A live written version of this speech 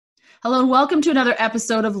Hello and welcome to another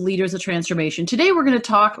episode of Leaders of Transformation. Today we're going to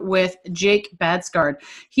talk with Jake Baadsgaard.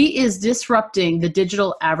 He is disrupting the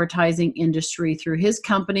digital advertising industry through his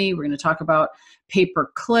company. We're going to talk about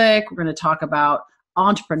pay-per-click. We're going to talk about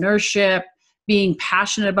entrepreneurship, being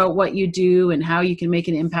passionate about what you do and how you can make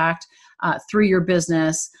an impact through your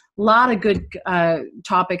business. A lot of good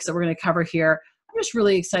topics that we're going to cover here. I'm just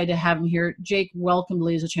really excited to have him here. Jake, welcome to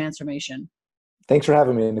Leaders of Transformation. Thanks for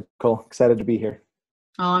having me, Nicole. Excited to be here.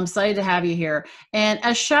 Oh, I'm excited to have you here. And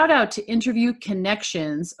a shout out to Interview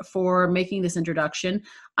Connections for making this introduction.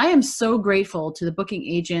 I am so grateful to the booking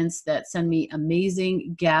agents that send me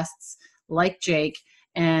amazing guests like Jake.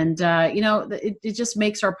 And, it just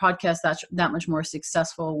makes our podcast that much more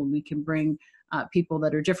successful when we can bring people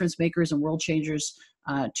that are difference makers and world changers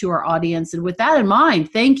to our audience. And with that in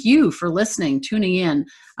mind, thank you for listening, tuning in,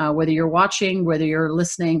 whether you're watching, whether you're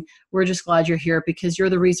listening. We're just glad you're here because you're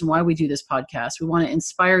the reason why we do this podcast. We want to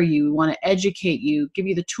inspire you. We want to educate you, give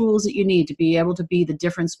you the tools that you need to be able to be the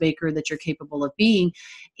difference maker that you're capable of being.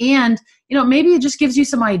 And, maybe it just gives you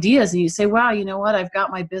some ideas and you say, wow, you know what? I've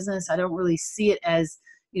got my business. I don't really see it as,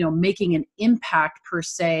 making an impact per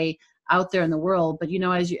se out there in the world. But,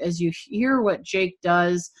 as you hear what Jake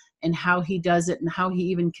does and how he does it and how he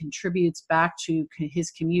even contributes back to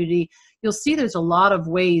his community, you'll see there's a lot of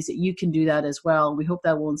ways that you can do that as well. We hope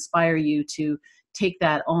that will inspire you to take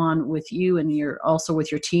that on with you and also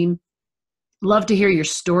with your team. Love to hear your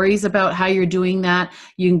stories about how you're doing that.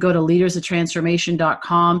 You can go to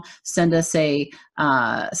leadersoftransformation.com, send us a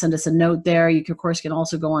note there. You can, of course, can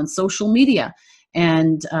also go on social media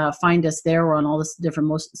and find us there. We're on all the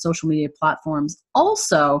different social media platforms.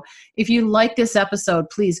 Also, if you like this episode,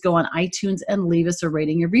 please go on iTunes and leave us a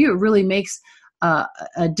rating and review. It really makes a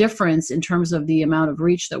difference in terms of the amount of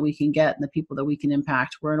reach that we can get and the people that we can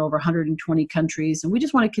impact. We're in over 120 countries, and we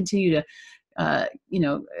just want to continue to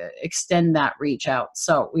extend that reach out.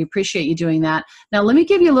 So we appreciate you doing that. Now, let me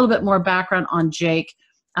give you a little bit more background on Jake.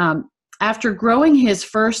 After growing his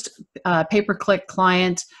first pay-per-click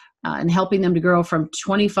client, and helping them to grow from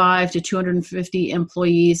 25 to 250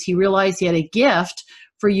 employees, he realized he had a gift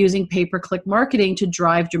for using pay-per-click marketing to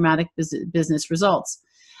drive dramatic business results.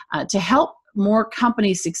 To help more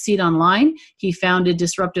companies succeed online, he founded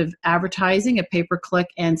Disruptive Advertising, a pay-per-click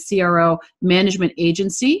and CRO management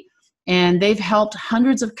agency, and they've helped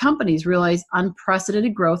hundreds of companies realize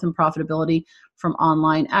unprecedented growth and profitability from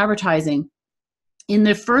online advertising. In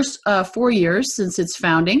the first 4 years since its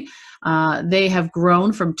founding, they have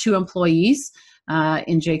grown from 2 employees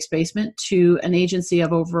in Jake's basement to an agency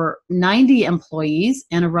of over 90 employees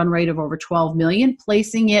and a run rate of over 12 million,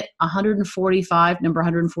 placing it number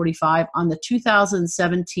 145 on the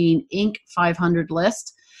 2017 Inc. 500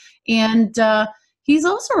 list. And he's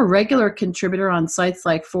also a regular contributor on sites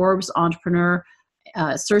like Forbes, Entrepreneur,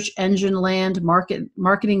 SearchEngineLand,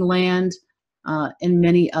 MarketingLand, and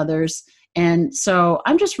many others. And so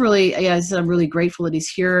I'm just really, I'm really grateful that he's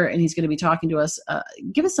here and he's going to be talking to us,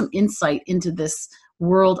 give us some insight into this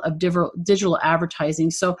world of digital advertising.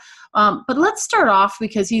 So, but let's start off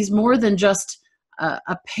because he's more than just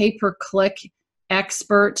a pay-per-click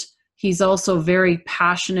expert. He's also very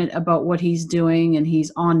passionate about what he's doing and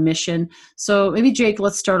he's on mission. So maybe Jake,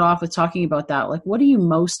 let's start off with talking about that. Like, what are you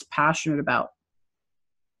most passionate about?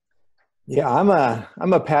 Yeah,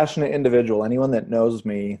 I'm a passionate individual. Anyone that knows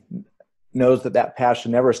me knows that passion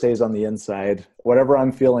never stays on the inside. Whatever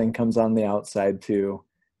I'm feeling comes on the outside too.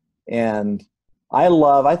 And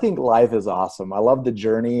I think life is awesome. I love the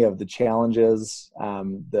journey of the challenges,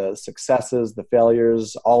 the successes, the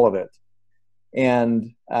failures, all of it.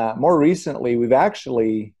 And more recently, we've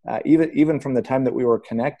actually, even from the time that we were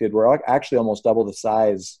connected, we're actually almost double the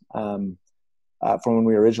size from when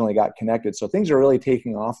we originally got connected. So things are really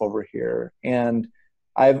taking off over here. And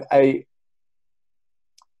I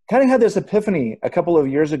kind of had this epiphany a couple of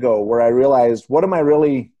years ago where I realized, what am I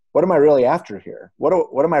really after here? What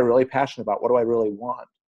am I really passionate about? What do I really want?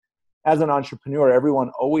 As an entrepreneur,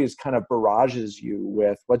 everyone always kind of barrages you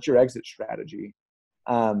with, what's your exit strategy?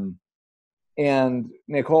 And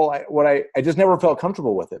Nicole, I just never felt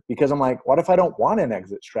comfortable with it because I'm like, what if I don't want an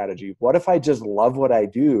exit strategy? What if I just love what I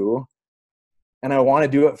do and I want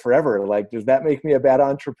to do it forever? Like, does that make me a bad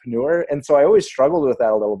entrepreneur? And so I always struggled with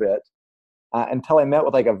that a little bit. Until I met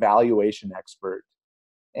with like a valuation expert.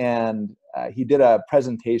 And he did a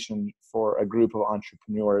presentation for a group of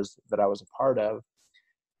entrepreneurs that I was a part of.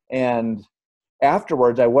 And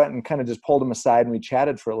afterwards, I went and kind of just pulled him aside and we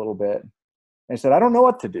chatted for a little bit. And I said, I don't know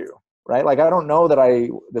what to do, right? Like, I don't know that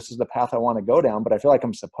this is the path I want to go down, but I feel like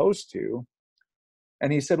I'm supposed to.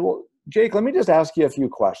 And he said, well, Jake, let me just ask you a few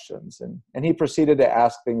questions. And he proceeded to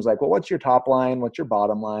ask things like, well, what's your top line? What's your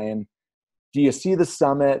bottom line? Do you see the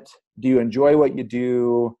summit? Do you enjoy what you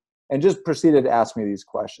do? And just proceeded to ask me these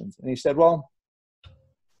questions. And he said, well,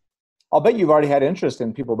 I'll bet you've already had interest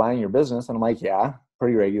in people buying your business. And I'm like, yeah,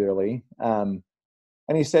 pretty regularly. And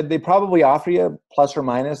he said, they probably offer you plus or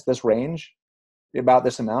minus this range, about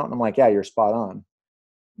this amount. And I'm like, yeah, you're spot on.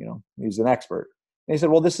 You know, he's an expert. And he said,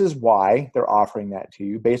 well, this is why they're offering that to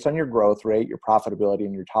you. Based on your growth rate, your profitability,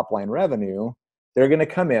 and your top line revenue, they're going to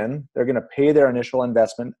come in, they're going to pay their initial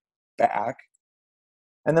investment back,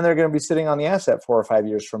 and then they're going to be sitting on the asset 4 or 5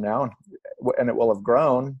 years from now, and it will have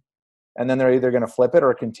grown. And then they're either going to flip it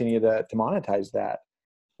or continue to monetize that.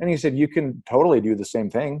 And he said, you can totally do the same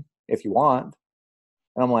thing if you want.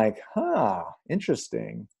 And I'm like,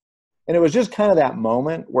 interesting. And it was just kind of that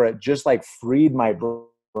moment where it just like freed my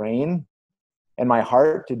brain and my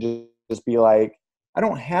heart to just be like, I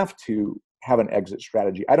don't have to have an exit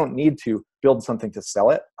strategy. I don't need to build something to sell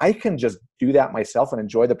it. I can just do that myself and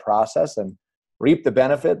enjoy the process and reap the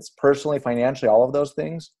benefits personally, financially, all of those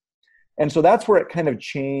things. And so that's where it kind of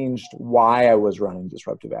changed why I was running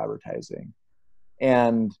disruptive advertising.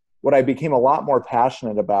 And what I became a lot more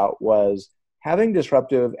passionate about was having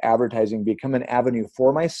disruptive advertising become an avenue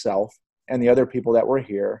for myself and the other people that were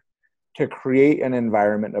here to create an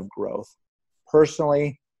environment of growth,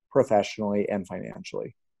 personally, professionally, and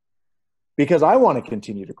financially. Because I want to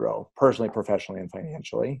continue to grow personally, professionally, and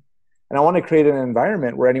financially. And I want to create an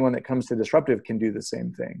environment where anyone that comes to disruptive can do the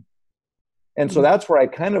same thing. And so that's where I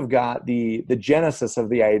kind of got the genesis of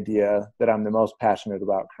the idea that I'm the most passionate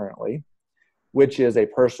about currently, which is a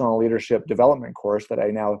personal leadership development course that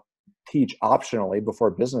I now teach optionally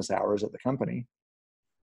before business hours at the company.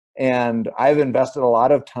 And I've invested a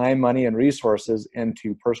lot of time, money, and resources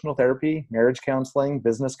into personal therapy, marriage counseling,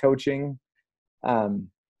 business coaching, a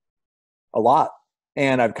lot.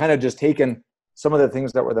 And I've kind of just taken some of the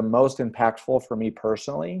things that were the most impactful for me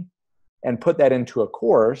personally and put that into a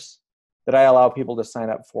course that I allow people to sign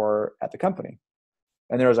up for at the company.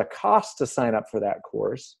 And there is a cost to sign up for that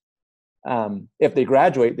course. If they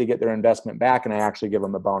graduate, they get their investment back, and I actually give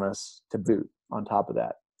them a bonus to boot on top of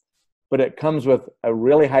that. But it comes with a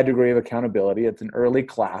really high degree of accountability. It's an early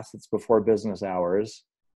class. It's before business hours.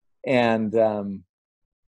 And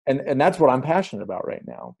that's what I'm passionate about right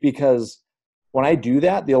now, because when I do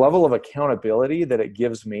that, the level of accountability that it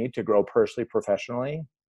gives me to grow personally, professionally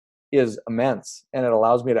is immense. And it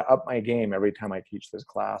allows me to up my game every time I teach this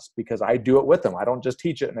class, because I do it with them. I don't just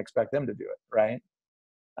teach it and expect them to do it, right?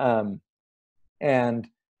 And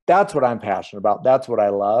that's what I'm passionate about. That's what I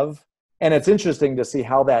love. And it's interesting to see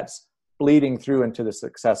how that's bleeding through into the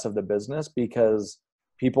success of the business, because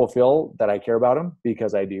people feel that I care about them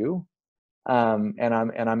because I do. And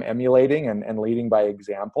I'm emulating and leading by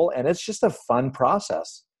example. And it's just a fun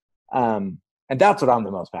process. And that's what I'm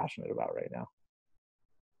the most passionate about right now.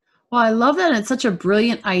 Well, I love that. It's such a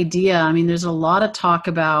brilliant idea. I mean, there's a lot of talk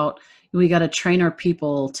about we got to train our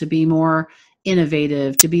people to be more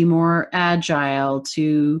innovative, to be more agile,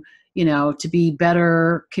 to be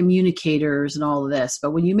better communicators and all of this.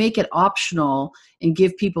 But when you make it optional and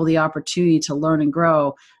give people the opportunity to learn and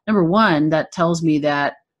grow, number one, that tells me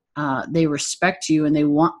that they respect you and they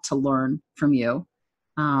want to learn from you.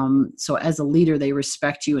 So as a leader, they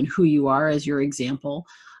respect you and who you are as your example.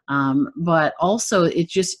 But also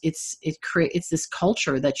it's this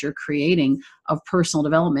culture that you're creating of personal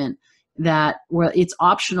development that where it's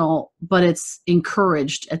optional, but it's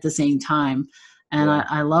encouraged at the same time. And yeah.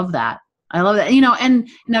 I love that. I love that. And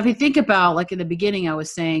now if you think about, like in the beginning, I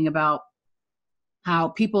was saying about how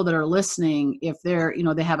people that are listening, if they're,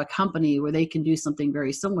 they have a company where they can do something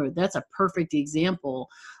very similar, that's a perfect example.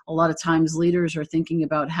 A lot of times leaders are thinking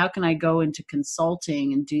about how can I go into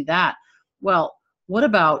consulting and do that? Well, what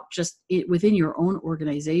about just within your own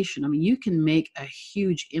organization? I mean, you can make a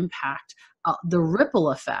huge impact. The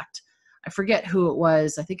ripple effect. I forget who it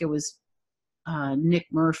was. I think it was Nick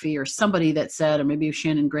Murphy or somebody that said, or maybe it was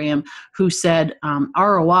Shannon Graham, who said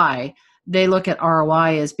ROI. They look at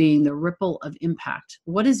ROI as being the ripple of impact.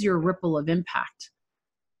 What is your ripple of impact?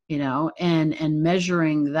 And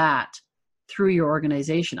measuring that through your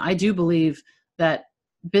organization. I do believe that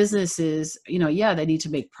businesses, they need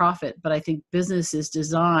to make profit, but I think business is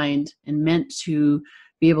designed and meant to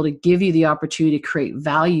be able to give you the opportunity to create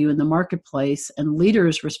value in the marketplace, and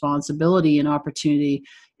leaders' responsibility and opportunity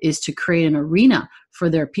is to create an arena for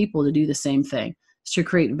their people to do the same thing, to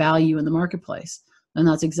create value in the marketplace. And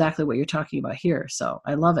that's exactly what you're talking about here. So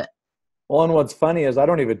I love it. Well, and what's funny is I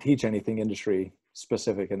don't even teach anything industry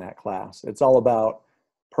specific in that class. It's all about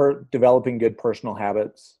developing good personal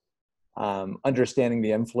habits, Understanding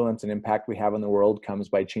the influence and impact we have in the world comes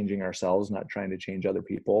by changing ourselves, not trying to change other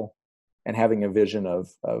people, and having a vision of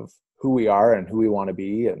who we are and who we want to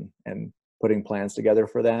be, and putting plans together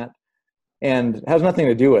for that. And it has nothing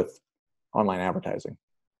to do with online advertising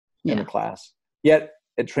in the class. Yet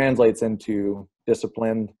it translates into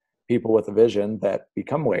disciplined people with a vision that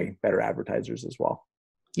become way better advertisers as well.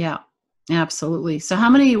 Yeah, absolutely. So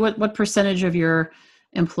what percentage of your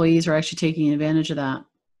employees are actually taking advantage of that?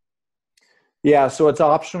 Yeah, so it's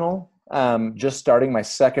optional. Just starting my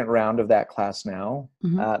second round of that class now.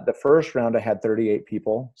 Mm-hmm. The first round, I had 38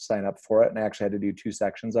 people sign up for it, and I actually had to do 2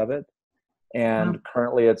 sections of it. And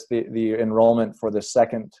currently it's the enrollment for the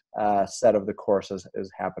second set of the course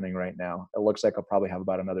is happening right now. It looks like I'll probably have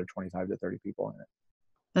about another 25 to 30 people in it.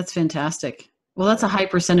 That's fantastic. Well, that's a high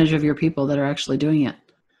percentage of your people that are actually doing it.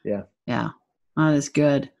 Yeah. Yeah. That is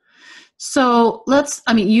good. So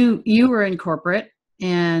you were in corporate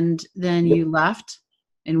and then you left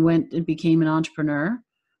and went and became an entrepreneur.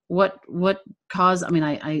 What caused,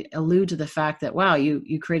 I allude to the fact that, wow,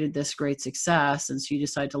 you created this great success and so you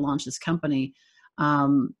decided to launch this company.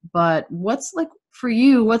 But what's like for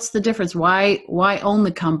you, what's the difference? Why own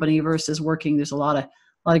the company versus working? There's a lot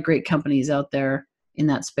of great companies out there in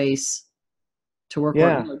that space to work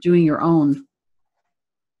with, doing your own.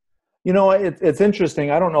 It's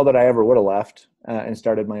interesting. I don't know that I ever would have left and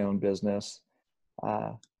started my own business.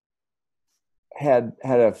 Had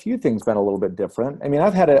a few things been a little bit different.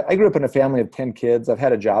 I grew up in a family of 10 kids. I've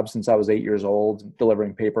had a job since I was 8 years old,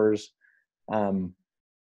 delivering papers.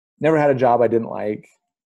 Never had a job I didn't like.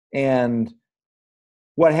 And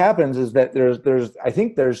what happens is that I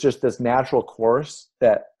think there's just this natural course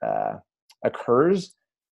that occurs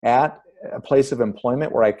at a place of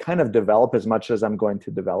employment where I kind of develop as much as I'm going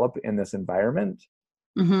to develop in this environment.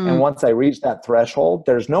 Mm-hmm. And once I reach that threshold,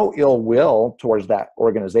 there's no ill will towards that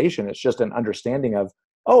organization. It's just an understanding of,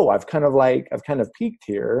 I've kind of peaked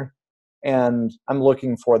here, and I'm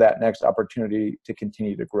looking for that next opportunity to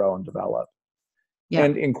continue to grow and develop. Yeah.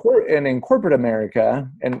 And in corporate America,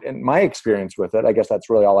 and my experience with it, I guess that's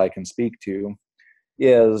really all I can speak to,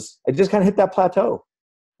 is I just kind of hit that plateau,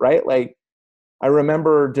 right? Like, I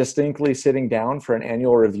remember distinctly sitting down for an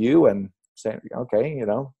annual review and saying, okay,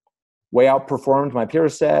 way outperformed my peer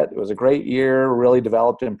set. It was a great year, really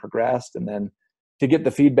developed and progressed. And then to get the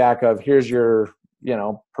feedback of, here's your,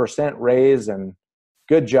 percent raise and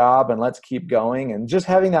good job, and let's keep going. And just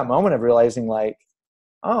having that moment of realizing, like,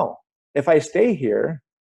 if I stay here,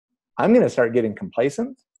 I'm going to start getting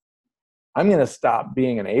complacent. I'm going to stop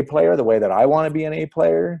being an A player the way that I want to be an A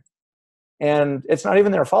player. And it's not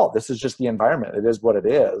even their fault. This is just the environment. It is what it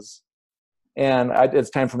is. And it's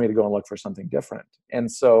time for me to go and look for something different.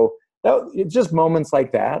 And so it's just moments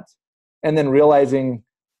like that. And then realizing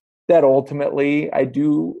that ultimately I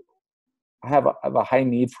do have a high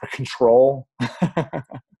need for control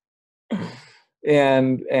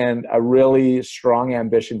and a really strong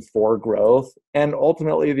ambition for growth. And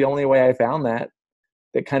ultimately the only way I found that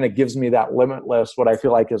kind of gives me that what I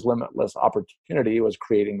feel like is limitless opportunity was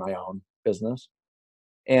creating my own business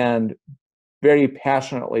and very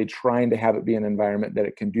passionately trying to have it be an environment that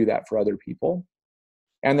it can do that for other people.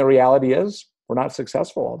 And the reality is we're not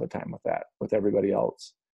successful all the time with that, with everybody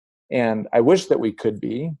else. And I wish that we could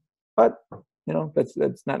be, but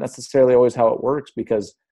that's not necessarily always how it works,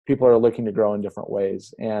 because people are looking to grow in different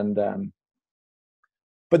ways. And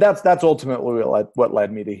but that's ultimately what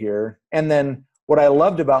led me to here. And then what I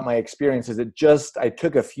loved about my experience is I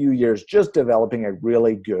took a few years just developing a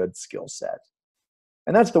really good skill set.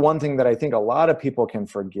 And that's the one thing that I think a lot of people can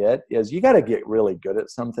forget is you got to get really good at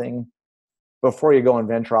something before you go and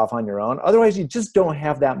venture off on your own. Otherwise, you just don't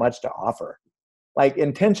have that much to offer. Like,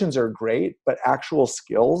 intentions are great, but actual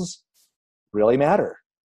skills really matter.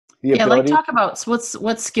 Talk about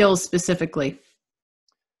what skills specifically.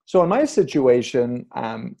 So in my situation,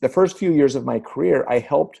 the first few years of my career, I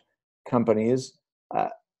helped companies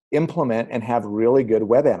implement and have really good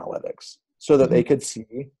web analytics so that they could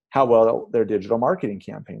see how well their digital marketing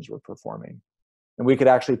campaigns were performing. And we could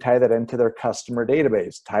actually tie that into their customer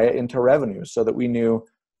database, tie it into revenue so that we knew,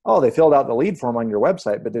 they filled out the lead form on your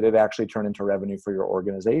website, but did it actually turn into revenue for your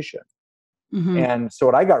organization? Mm-hmm. And so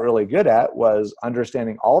what I got really good at was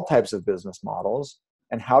understanding all types of business models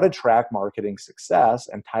and how to track marketing success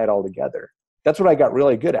and tie it all together. That's what I got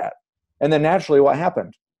really good at. And then naturally, what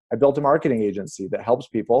happened? I built a marketing agency that helps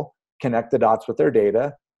people connect the dots with their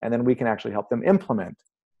data, and then we can actually help them implement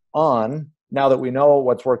now that we know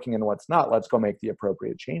what's working and what's not, let's go make the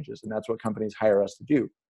appropriate changes. And that's what companies hire us to do,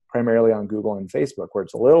 primarily on Google and Facebook, where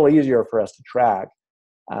it's a little easier for us to track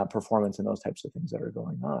performance and those types of things that are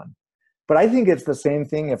going on. But I think it's the same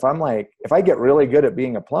thing if I get really good at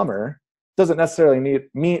being a plumber, doesn't necessarily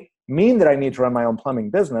mean that I need to run my own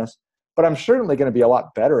plumbing business, but I'm certainly going to be a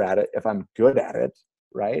lot better at it if I'm good at it,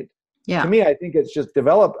 right? Yeah. To me, I think it's just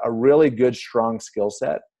develop a really good, strong skill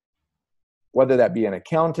set, whether that be an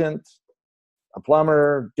accountant, a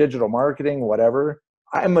plumber, digital marketing, whatever.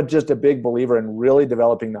 I'm just a big believer in really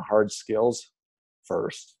developing the hard skills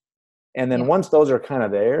first. And then once those are kind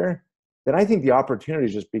of there, then I think the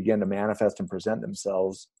opportunities just begin to manifest and present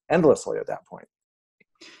themselves endlessly at that point.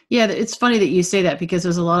 Yeah, it's funny that you say that, because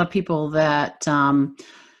there's a lot of people that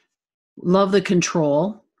love the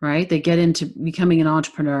control, right? They get into becoming an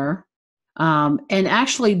entrepreneur, and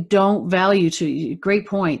actually don't value, great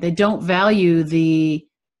point, they don't value the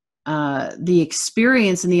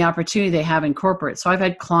experience and the opportunity they have in corporate. So I've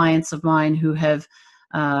had clients of mine who have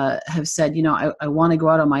said, I want to go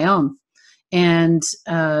out on my own. And,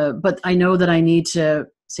 but I know that I need to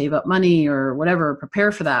save up money or whatever,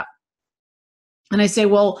 prepare for that. And I say,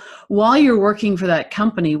 well, while you're working for that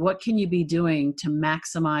company, what can you be doing to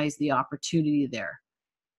maximize the opportunity there?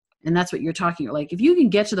 And that's what you're talking about. Like, if you can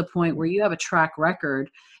get to the point where you have a track record,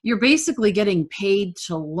 you're basically getting paid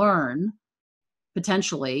to learn.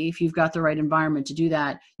 Potentially, if you've got the right environment to do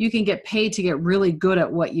that, you can get paid to get really good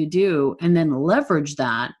at what you do and then leverage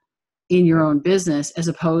that in your own business, as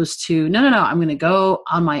opposed to, no, I'm going to go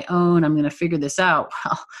on my own. I'm going to figure this out.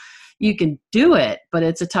 Well, you can do it, but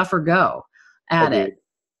it's a tougher go at it.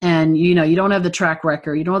 And, you don't have the track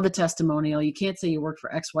record. You don't have the testimonial. You can't say you work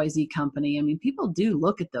for XYZ company. I mean, people do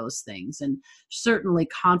look at those things, and certainly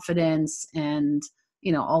confidence and,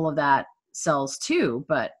 all of that sells too.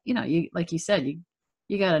 But, you, like you said,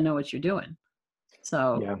 you got to know what you're doing.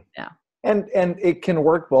 So, yeah. And it can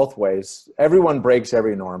work both ways. Everyone breaks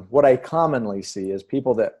every norm. What I commonly see is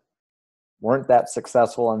people that weren't that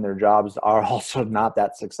successful in their jobs are also not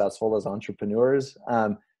that successful as entrepreneurs. I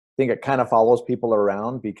think it kind of follows people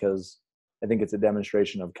around, because I think it's a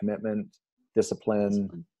demonstration of commitment,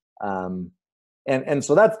 discipline. And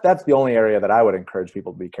so that's the only area that I would encourage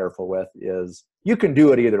people to be careful with, is you can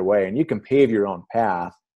do it either way and you can pave your own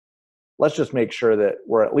path. Let's just make sure that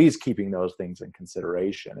we're at least keeping those things in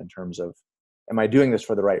consideration in terms of, am I doing this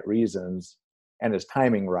for the right reasons, and is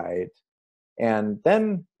timing right? And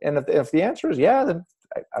if the answer is yeah, then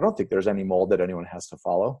I don't think there's any mold that anyone has to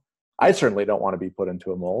follow. I certainly don't want to be put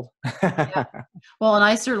into a mold. Yeah. Well, and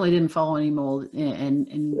I certainly didn't follow any mold and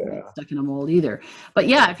get stuck in a mold either. But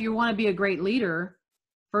yeah, if you want to be a great leader,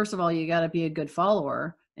 first of all, you got to be a good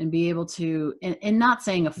follower and be able to, and not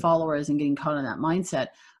saying a follower isn't getting caught in that mindset,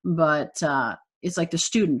 but it's like the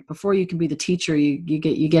student. Before you can be the teacher, you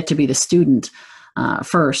get to be the student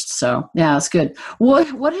first. So yeah, it's good.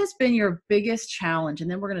 What has been your biggest challenge? And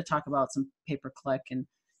then we're going to talk about some pay-per-click, and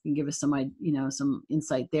you can give us some, some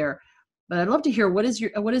insight there. But I'd love to hear what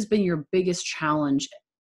has been your biggest challenge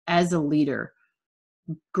as a leader,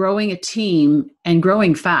 growing a team and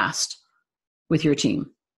growing fast with your team.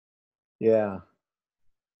 Yeah.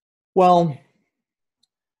 Well,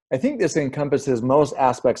 I think this encompasses most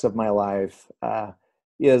aspects of my life,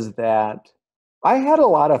 is that I had a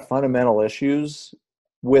lot of fundamental issues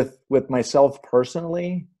with myself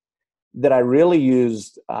personally that I really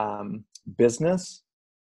used business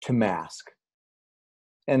to mask.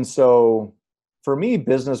 And so for me,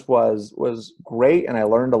 business was great, and I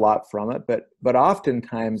learned a lot from it. But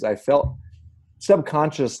oftentimes I felt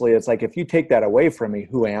subconsciously, it's like, if you take that away from me,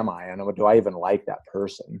 who am I? And do I even like that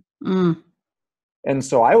person? And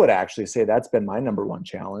so I would actually say that's been my number one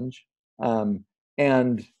challenge.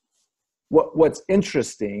 And what's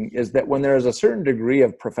interesting is that when there is a certain degree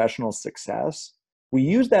of professional success, we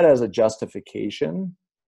use that as a justification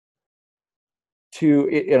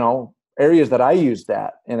to, areas that I use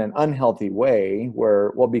that in an unhealthy way,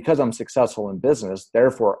 where, well, because I'm successful in business,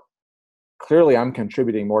 therefore, clearly I'm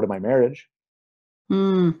contributing more to my marriage.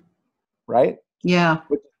 Right? Yeah.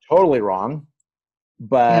 Which is totally wrong.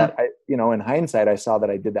 But in hindsight, I saw that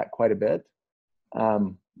I did that quite a bit.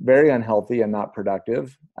 Very unhealthy and not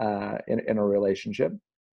productive in a relationship,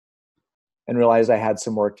 and realized I had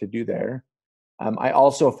some work to do there. I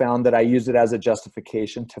also found that I used it as a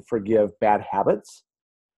justification to forgive bad habits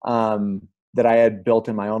that I had built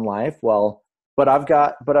in my own life. Well, but I've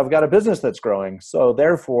got a business that's growing, so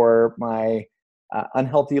therefore my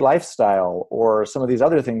unhealthy lifestyle or some of these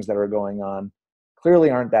other things that are going on clearly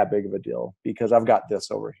aren't that big of a deal, because I've got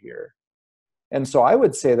this over here. And so I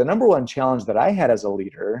would say the number one challenge that I had as a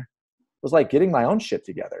leader was like getting my own shit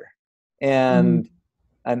together and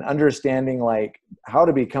understanding like how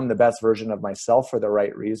to become the best version of myself for the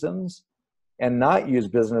right reasons, and not use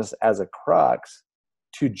business as a crux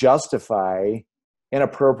to justify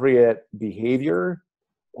inappropriate behavior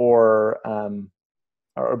or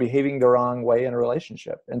behaving the wrong way in a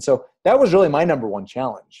relationship. And so that was really my number one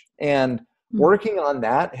challenge. And working on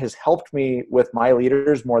that has helped me with my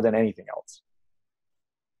leaders more than anything else,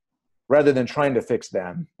 rather than trying to fix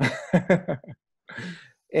them.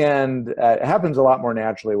 And it happens a lot more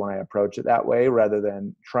naturally when I approach it that way, rather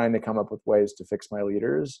than trying to come up with ways to fix my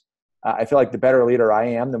leaders. I feel like the better leader I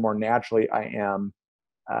am, the more naturally I am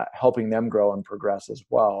helping them grow and progress as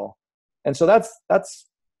well. And so that's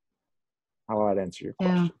how I'd answer your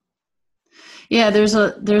question. Yeah,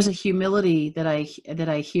 there's a humility that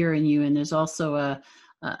I hear in you, and there's also a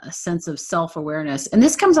sense of self-awareness. And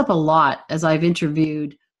this comes up a lot as I've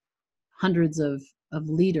interviewed hundreds of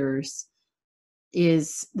leaders,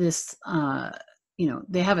 is this,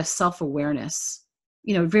 they have a self-awareness,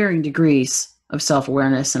 varying degrees of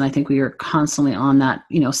self-awareness. And I think we are constantly on that,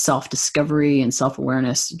 self-discovery and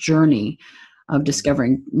self-awareness journey of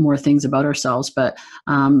discovering more things about ourselves. But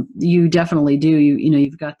you definitely do,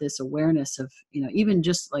 you've got this awareness of, even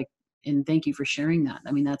just like, and thank you for sharing that.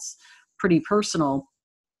 I mean, that's pretty personal.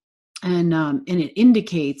 And it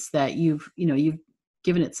indicates that you've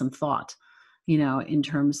given it some thought, in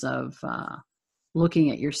terms of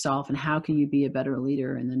looking at yourself and how can you be a better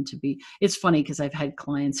leader. And then it's funny because I've had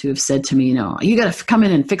clients who have said to me, you got to come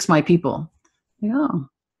in and fix my people. Oh,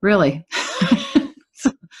 really?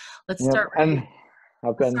 So let's start. And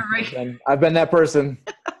I've been that person.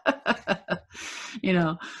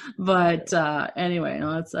 But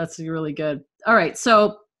anyway, that's really good. All right.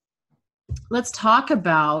 So let's talk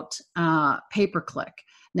about pay-per-click.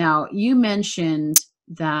 Now, you mentioned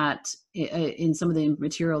that in some of the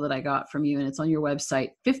material that I got from you, and it's on your website,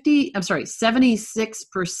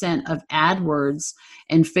 76% of AdWords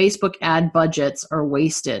and Facebook ad budgets are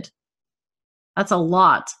wasted. That's a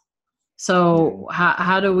lot. So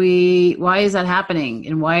why is that happening?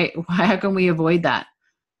 And how can we avoid that?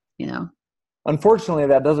 Unfortunately,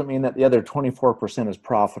 that doesn't mean that the other 24% is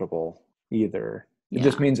profitable either. It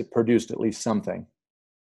just means it produced at least something.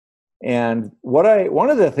 And one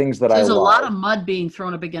of the things that there's a lot of mud being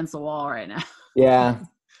thrown up against the wall right now. Yeah.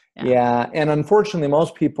 And unfortunately,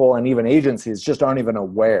 most people and even agencies just aren't even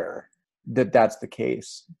aware that that's the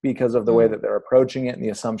case because of the way that they're approaching it and the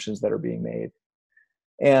assumptions that are being made.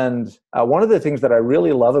 And one of the things that I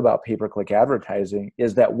really love about pay-per-click advertising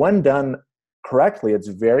is that when done correctly, it's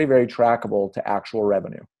very, very trackable to actual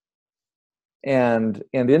revenue. And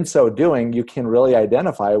in so doing, you can really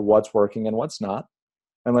identify what's working and what's not.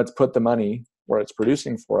 And let's put the money where it's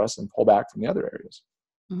producing for us and pull back from the other areas.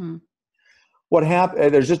 Mm-hmm.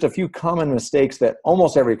 There's just a few common mistakes that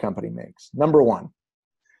almost every company makes. Number one,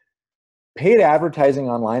 paid advertising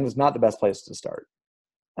online is not the best place to start.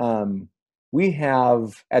 We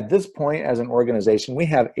have, at this point as an organization, we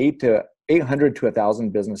have 800 to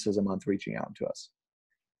 1,000 businesses a month reaching out to us.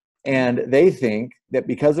 And they think that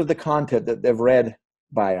because of the content that they've read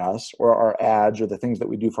by us or our ads or the things that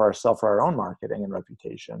we do for ourselves for our own marketing and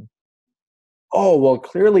reputation,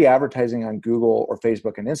 clearly advertising on Google or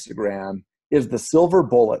Facebook and Instagram is the silver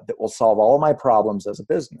bullet that will solve all of my problems as a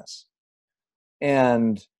business.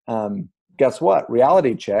 And guess what?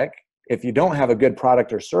 Reality check. If you don't have a good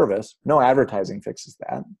product or service, no advertising fixes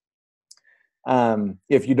that.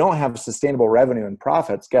 If you don't have sustainable revenue and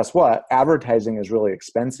profits, guess what? Advertising is really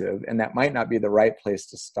expensive, and that might not be the right place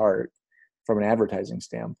to start from an advertising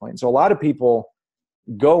standpoint. So a lot of people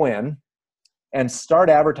go in and start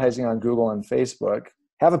advertising on Google and Facebook,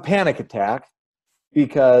 have a panic attack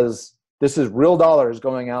because this is real dollars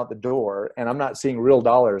going out the door, and I'm not seeing real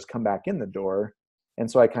dollars come back in the door, and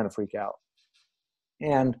so I kind of freak out.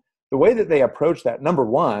 And the way that they approach that, number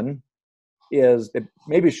one, is it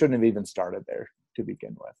maybe shouldn't have even started there to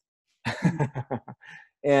begin with.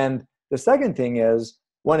 And the second thing is,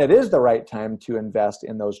 when it is the right time to invest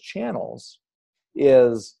in those channels,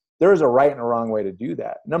 is there's a right and a wrong way to do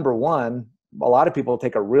that. Number one, a lot of people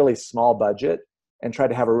take a really small budget and try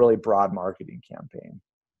to have a really broad marketing campaign.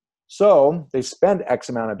 So they spend X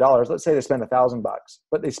amount of dollars. Let's say they spend $1,000,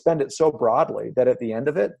 but they spend it so broadly that at the end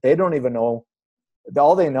of it, they don't even know.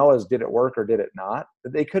 All they know is, did it work or did it not?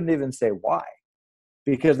 But they couldn't even say why,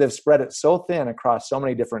 because they've spread it so thin across so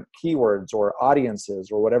many different keywords or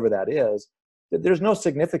audiences or whatever that is, that there's no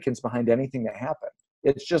significance behind anything that happened.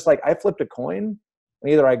 It's just like I flipped a coin,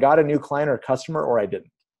 and either I got a new client or customer or I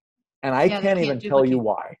didn't. And I can't even tell you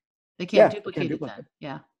why. They can't duplicate it then.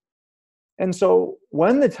 Yeah. And so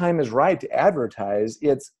when the time is right to advertise,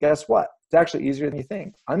 guess what? It's actually easier than you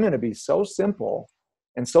think. I'm going to be so simple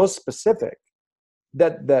and so specific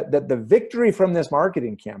that the victory from this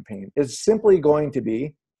marketing campaign is simply going to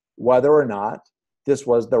be whether or not this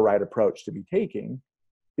was the right approach to be taking,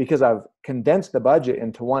 because I've condensed the budget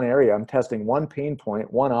into one area. I'm testing one pain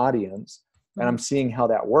point, one audience, and I'm seeing how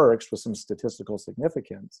that works with some statistical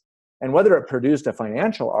significance. And whether it produced a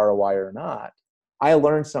financial ROI or not, I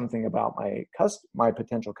learned something about my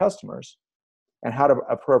potential customers and how to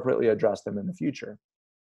appropriately address them in the future.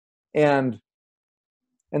 And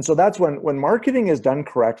so that's when marketing is done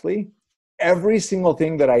correctly, every single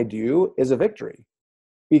thing that I do is a victory,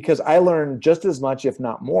 because I learned just as much, if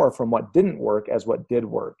not more, from what didn't work as what did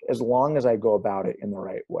work, as long as I go about it in the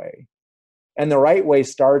right way. And the right way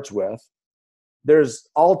starts with, there's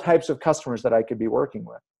all types of customers that I could be working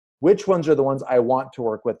with. Which ones are the ones I want to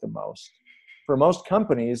work with the most? For most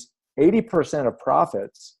companies, 80% of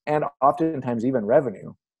profits, and oftentimes even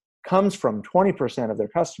revenue, comes from 20% of their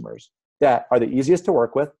customers that are the easiest to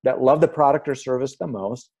work with, that love the product or service the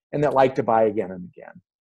most, and that like to buy again and again.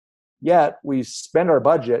 Yet we spend our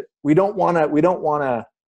budget. We don't want to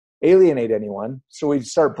alienate anyone, so we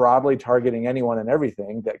start broadly targeting anyone and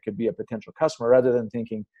everything that could be a potential customer, rather than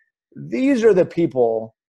thinking, these are the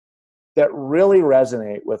people that really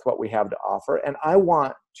resonate with what we have to offer, and I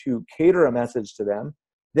want to cater a message to them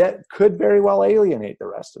that could very well alienate the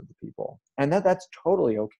rest of the people, and that's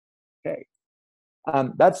totally okay.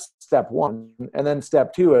 That's step one. And then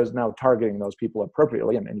step two is now targeting those people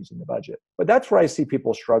appropriately and using the budget. But that's where I see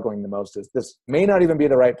people struggling the most, is this may not even be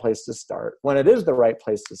the right place to start. When it is the right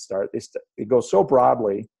place to start, they go so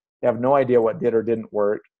broadly, they have no idea what did or didn't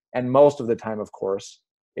work. And most of the time, of course,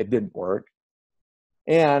 it didn't work.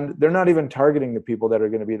 And they're not even targeting the people that are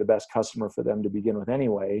going to be the best customer for them to begin with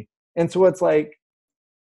anyway. And so it's like,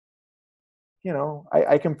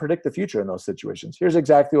 I can predict the future in those situations. Here's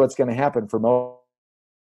exactly what's going to happen for most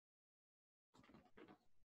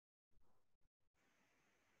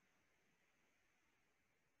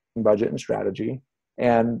budget and strategy,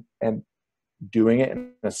 and doing it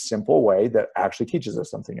in a simple way that actually teaches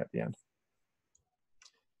us something at the end.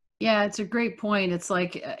 Yeah, it's a great point. It's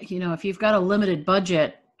like, if you've got a limited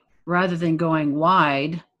budget, rather than going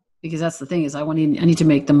wide, because that's the thing, is I need to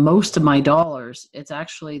make the most of my dollars. It's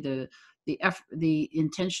actually the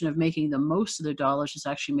intention of making the most of their dollars is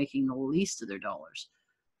actually making the least of their dollars.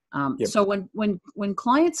 Yep. So when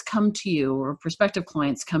clients come to you, or prospective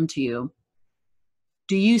clients come to you,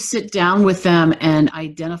 do you sit down with them and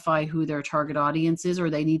identify who their target audience is, or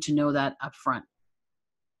they need to know that up front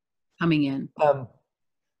coming in?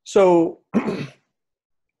 So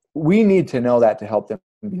we need to know that to help them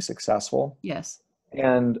be successful. Yes.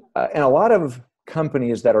 And a lot of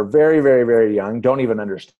companies that are very, very, very young don't even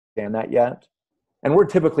understand that yet. And we're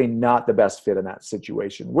typically not the best fit in that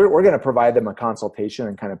situation. We're going to provide them a consultation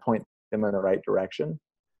and kind of point them in the right direction.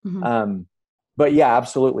 Mm-hmm. But yeah,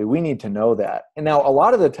 absolutely. We need to know that. And now a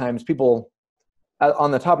lot of the times people on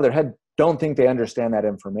the top of their head don't think they understand that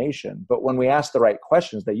information. But when we ask the right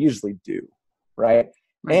questions, they usually do. Right.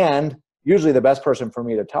 And usually the best person for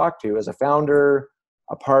me to talk to is a founder,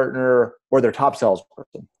 a partner, or their top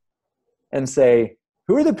salesperson, and say,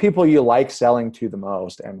 who are the people you like selling to the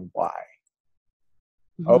most and why?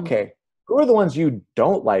 Mm-hmm. Okay. Who are the ones you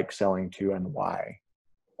don't like selling to and why?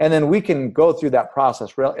 And then we can go through that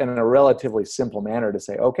process in a relatively simple manner to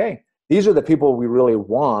say, okay, these are the people we really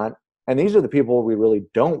want, and these are the people we really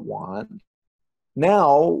don't want.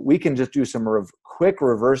 Now we can just do some quick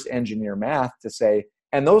reverse engineer math to say,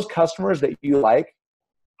 and those customers that you like,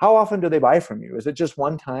 how often do they buy from you? Is it just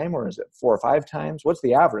one time, or is it 4 or 5 times? What's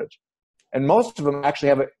the average? And most of them actually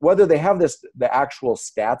have it, whether they have the actual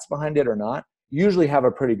stats behind it or not, usually have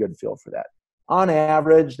a pretty good feel for that. On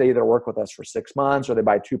average, they either work with us for 6 months, or they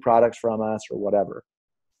buy 2 products from us, or whatever.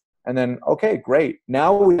 And then, okay, great.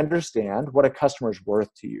 Now we understand what a customer is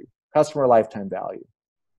worth to you, customer lifetime value.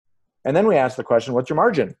 And then we ask the question, what's your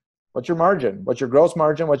margin? What's your margin? What's your gross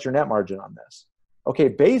margin? What's your net margin on this? Okay,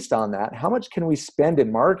 based on that, how much can we spend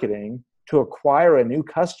in marketing to acquire a new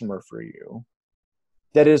customer for you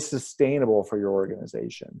that is sustainable for your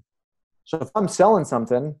organization? So if I'm selling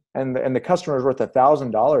something and the customer is worth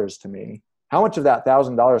 $1,000 to me, how much of that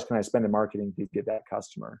 $1,000 can I spend in marketing to get that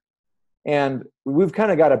customer? And we've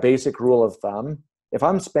kind of got a basic rule of thumb. If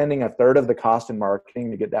I'm spending a third of the cost in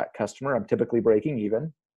marketing to get that customer, I'm typically breaking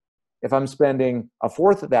even. If I'm spending a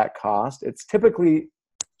fourth of that cost, it's typically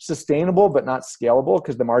sustainable but not scalable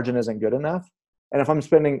because the margin isn't good enough. And if I'm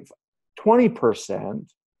spending 20%,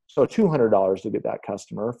 so $200 to get that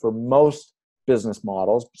customer, for most business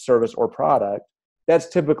models, service or product, that's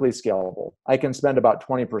typically scalable. I can spend about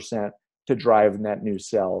 20% to drive net new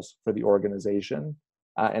sales for the organization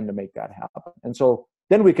and to make that happen. And so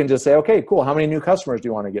then we can just say, okay, cool. How many new customers do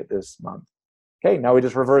you want to get this month? Okay, now we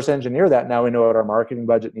just reverse engineer that. Now we know what our marketing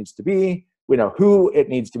budget needs to be. We know who it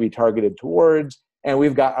needs to be targeted towards, and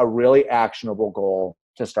we've got a really actionable goal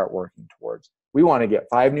to start working towards. We want to get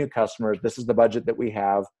 5 new customers. This is the budget that we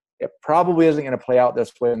have. It probably isn't going to play out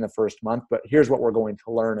this way in the first month, but here's what we're going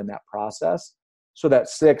to learn in that process, so that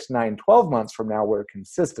 6, 9, 12 months from now, we're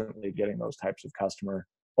consistently getting those types of customer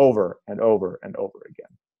over and over and over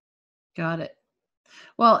again. Got it.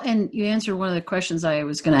 Well, and you answered one of the questions I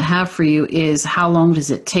was going to have for you is how long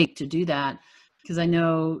does it take to do that? Because I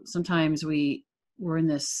know sometimes we're in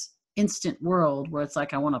this instant world where it's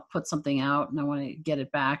like, I want to put something out and I want to get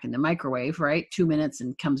it back in the microwave, right? 2 minutes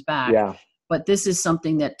and comes back. Yeah. But this is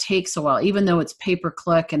something that takes a while, even though it's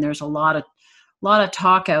pay-per-click and there's a lot of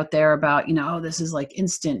talk out there about, oh, this is like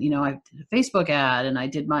instant, I did a Facebook ad and I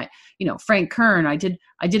did my, Frank Kern, I did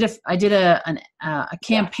a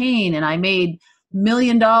campaign and I made $1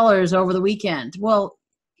 million over the weekend. Well,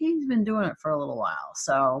 he's been doing it for a little while.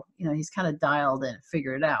 So, he's kind of dialed in,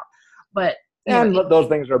 figured it out. But and those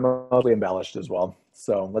things are mostly embellished as well.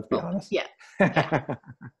 So let's be honest. Yeah.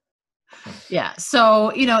 Yeah.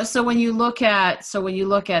 So, so when you look at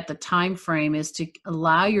the time frame is to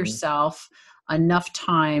allow yourself enough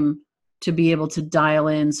time to be able to dial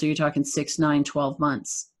in. So you're talking 6, 9, 12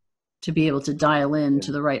 months to be able to dial in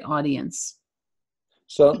to the right audience.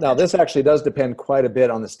 So now this actually does depend quite a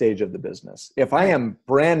bit on the stage of the business. If I am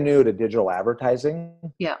brand new to digital advertising,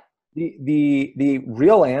 the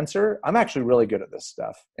real answer, I'm actually really good at this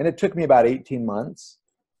stuff. And it took me about 18 months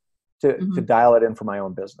to dial it in for my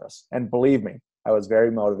own business. And believe me, I was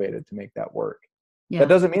very motivated to make that work. Yeah. That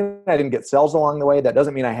doesn't mean I didn't get sales along the way. That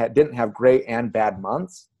doesn't mean I didn't have great and bad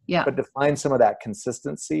months. Yeah. But to find some of that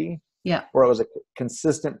consistency, where I was a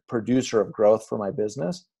consistent producer of growth for my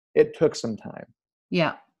business, it took some time.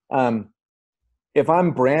 Yeah. If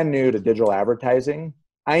I'm brand new to digital advertising,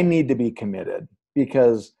 I need to be committed,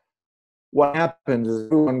 because what happens is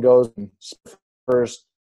everyone goes and first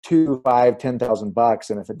 $2,000, $5,000, $10,000,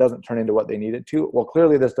 and if it doesn't turn into what they need it to, well,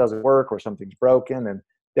 clearly this doesn't work or something's broken, and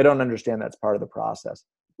they don't understand that's part of the process.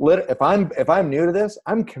 If I'm new to this,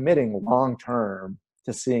 I'm committing long term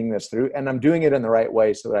to seeing this through, and I'm doing it in the right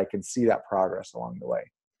way so that I can see that progress along the way.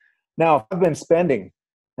 Now, if I've been spending,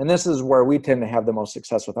 and this is where we tend to have the most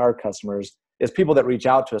success with our customers, is people that reach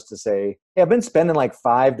out to us to say, hey, I've been spending like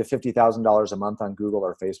 $5,000 to $50,000 a month on Google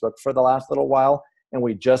or Facebook for the last little while, and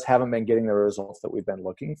we just haven't been getting the results that we've been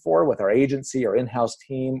looking for with our agency or in-house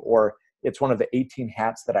team, or it's one of the 18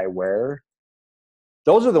 hats that I wear.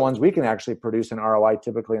 Those are the ones we can actually produce an ROI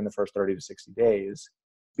typically in the first 30 to 60 days,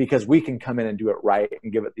 because we can come in and do it right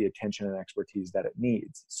and give it the attention and expertise that it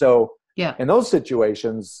needs. So in those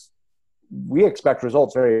situations, we expect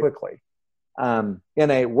results very quickly.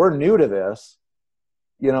 We're new to this,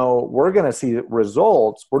 we're going to see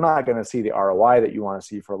results. We're not going to see the ROI that you want to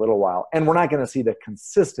see for a little while. And we're not going to see the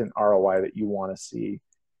consistent ROI that you want to see.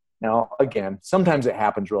 Now, again, sometimes it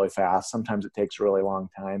happens really fast. Sometimes it takes a really long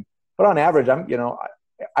time. But on average,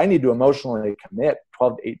 I need to emotionally commit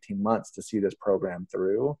 12 to 18 months to see this program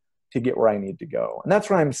through to get where I need to go. And that's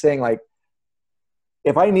why I'm saying, like,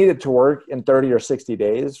 if I need it to work in 30 or 60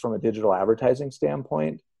 days from a digital advertising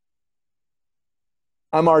standpoint,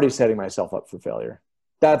 I'm already setting myself up for failure.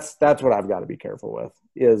 That's what I've got to be careful with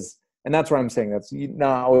and that's where I'm saying that's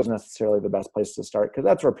not always necessarily the best place to start, because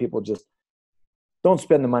that's where people just don't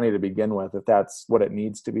spend the money to begin with if that's what it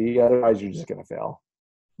needs to be. Otherwise, you're just going to fail.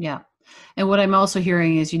 Yeah. And what I'm also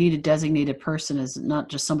hearing is you need a designated person, is not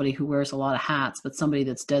just somebody who wears a lot of hats, but somebody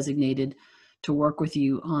that's designated to work with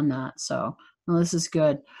you on that. So, well, this is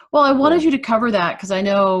good. Well, I wanted you to cover that because I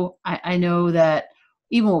know that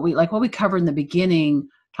even what we covered in the beginning,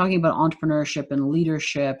 talking about entrepreneurship and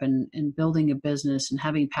leadership and building a business and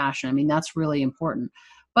having passion. I mean, that's really important.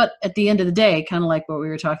 But at the end of the day, kind of like what we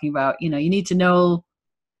were talking about, you need to know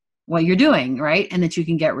what you're doing, right? And that you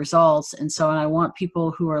can get results. And I want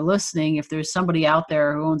people who are listening, if there's somebody out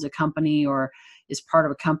there who owns a company or is part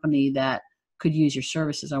of a company that could use your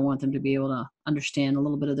services, I want them to be able to understand a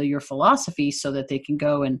little bit of your philosophy so that they can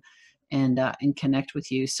go and connect with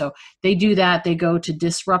you. So they do that. They go to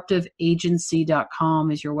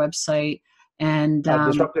disruptiveagency.com is your website. And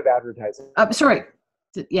Disruptive Advertising.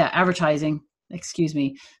 Advertising. Excuse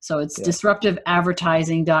me. So it's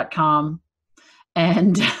disruptiveadvertising.com.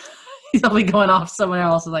 And he's probably going off somewhere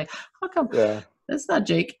else. Like, how come? Yeah. That's not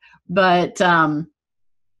Jake. But so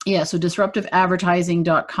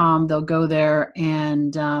disruptiveadvertising.com, they'll go there.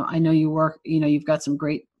 And I know you work, you've got some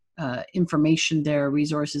great information there,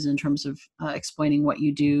 resources in terms of explaining what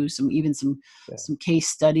you do, some case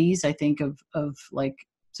studies, I think of like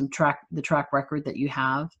the track record that you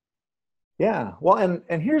have. Yeah. Well,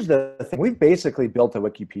 and here's the thing. We've basically built a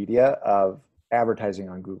Wikipedia of advertising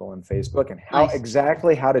on Google and Facebook, and Nice.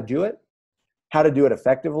 exactly how to do it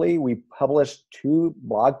effectively. We publish 2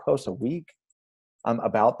 blog posts a week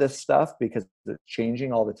about this stuff because it's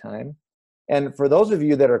changing all the time. And for those of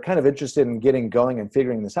you that are kind of interested in getting going and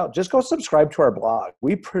figuring this out, just go subscribe to our blog.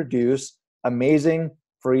 We produce amazing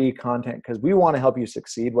free content because we want to help you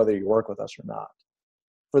succeed whether you work with us or not.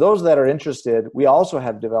 For those that are interested, we also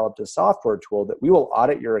have developed a software tool that we will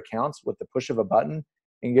audit your accounts with the push of a button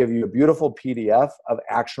and give you a beautiful PDF of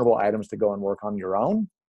actionable items to go and work on your own.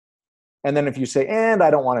 And then if you say, and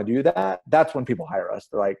I don't want to do that, that's when people hire us.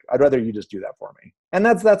 They're like, I'd rather you just do that for me. And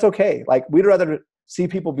that's okay. Like, we'd rather see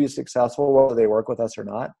people be successful whether they work with us or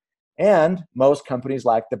not. And most companies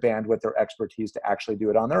lack the bandwidth or expertise to actually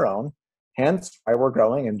do it on their own. Hence why we're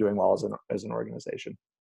growing and doing well as an organization.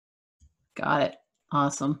 Got it.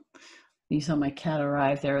 Awesome. You saw my cat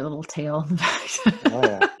arrive there, a little tail in the back. Oh,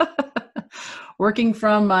 yeah. Working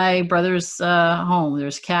from my brother's home.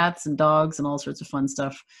 There's cats and dogs and all sorts of fun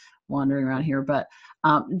stuff wandering around here. But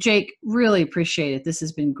Jake, really appreciate it. This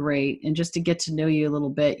has been great. And just to get to know you a little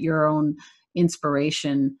bit, your own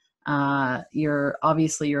inspiration. You're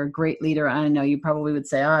a great leader. I know you probably would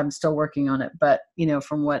say, I'm still working on it. But,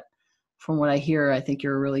 from what I hear, I think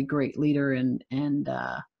you're a really great leader and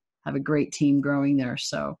have a great team growing there.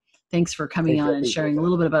 So thanks for coming on and sharing a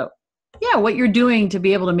little bit about, what you're doing to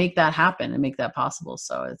be able to make that happen and make that possible.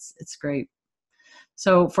 So it's great.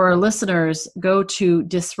 So for our listeners, go to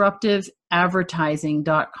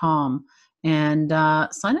disruptiveadvertising.com and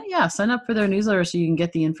sign up for their newsletter so you can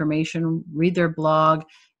get the information, read their blog.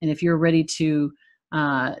 And if you're ready to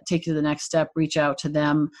take you to the next step, reach out to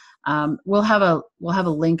them. We'll have a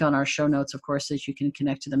link on our show notes, of course, so that you can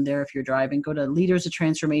connect to them there if you're driving. Go to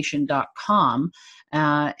leadersoftransformation.com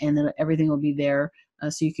and then everything will be there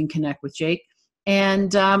so you can connect with Jake.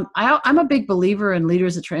 And I'm a big believer in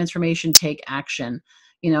leaders of transformation take action.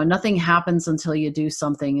 Nothing happens until you do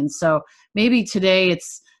something. And so maybe today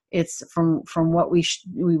it's from what we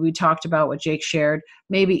talked about, what Jake shared.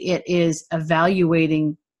 Maybe it is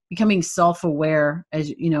evaluating, becoming self-aware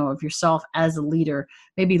of yourself as a leader.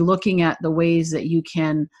 Maybe looking at the ways that you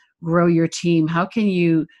can grow your team. How can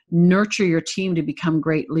you nurture your team to become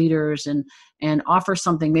great leaders and offer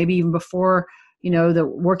something maybe even before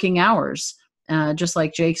the working hours, just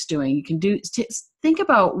like Jake's doing. You can think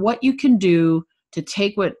about what you can do to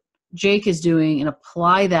take what Jake is doing and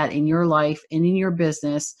apply that in your life and in your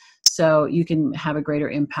business so you can have a greater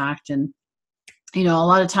impact. And, a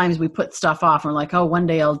lot of times we put stuff off and we're like, oh, one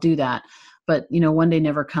day I'll do that. But, one day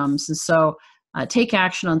never comes. And so take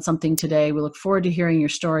action on something today. We look forward to hearing your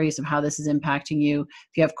stories of how this is impacting you.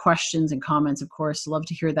 If you have questions and comments, of course, love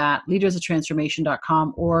to hear that.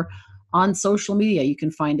 leadersoftransformation.com or on social media, you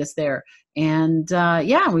can find us there. And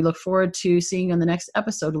we look forward to seeing you on the next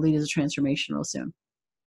episode of Leaders of Transformation real soon.